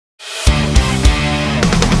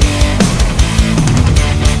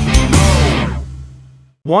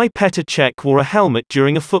Why Peter Chech wore a helmet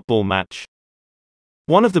during a football match.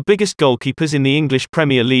 One of the biggest goalkeepers in the English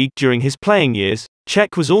Premier League during his playing years,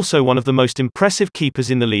 Chech was also one of the most impressive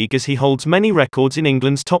keepers in the league as he holds many records in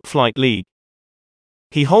England's top-flight league.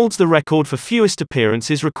 He holds the record for fewest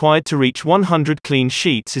appearances required to reach 100 clean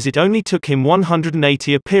sheets, as it only took him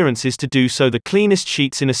 180 appearances to do so, the cleanest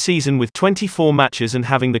sheets in a season with 24 matches and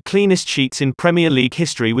having the cleanest sheets in Premier League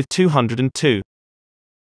history with 202.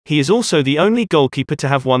 He is also the only goalkeeper to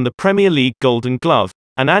have won the Premier League Golden Glove,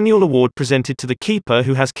 an annual award presented to the keeper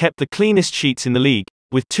who has kept the cleanest sheets in the league,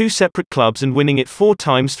 with two separate clubs and winning it 4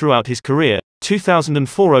 times throughout his career: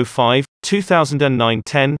 2004-05,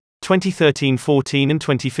 2009-10, 2013-14 and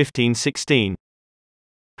 2015-16.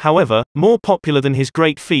 However, more popular than his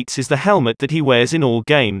great feats is the helmet that he wears in all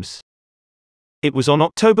games. It was on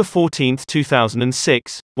October 14,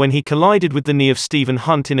 2006, when he collided with the knee of Stephen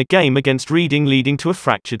Hunt in a game against Reading, leading to a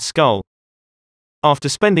fractured skull. After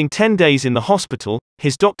spending 10 days in the hospital,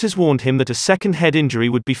 his doctors warned him that a second head injury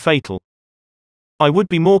would be fatal. "I would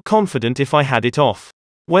be more confident if I had it off.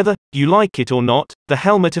 Whether you like it or not, the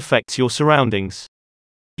helmet affects your surroundings.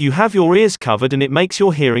 You have your ears covered and it makes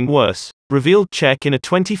your hearing worse," revealed Chech in a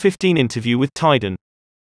 2015 interview with Tidal.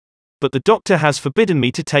 "But the doctor has forbidden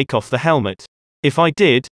me to take off the helmet. If I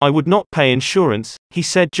did, I would not pay insurance," he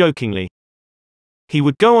said jokingly. He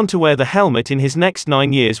would go on to wear the helmet in his next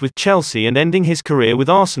 9 years with Chelsea and ending his career with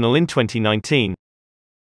Arsenal in 2019.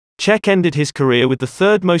 Chech ended his career with the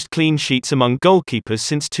third most clean sheets among goalkeepers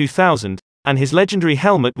since 2000, and his legendary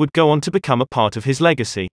helmet would go on to become a part of his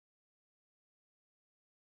legacy.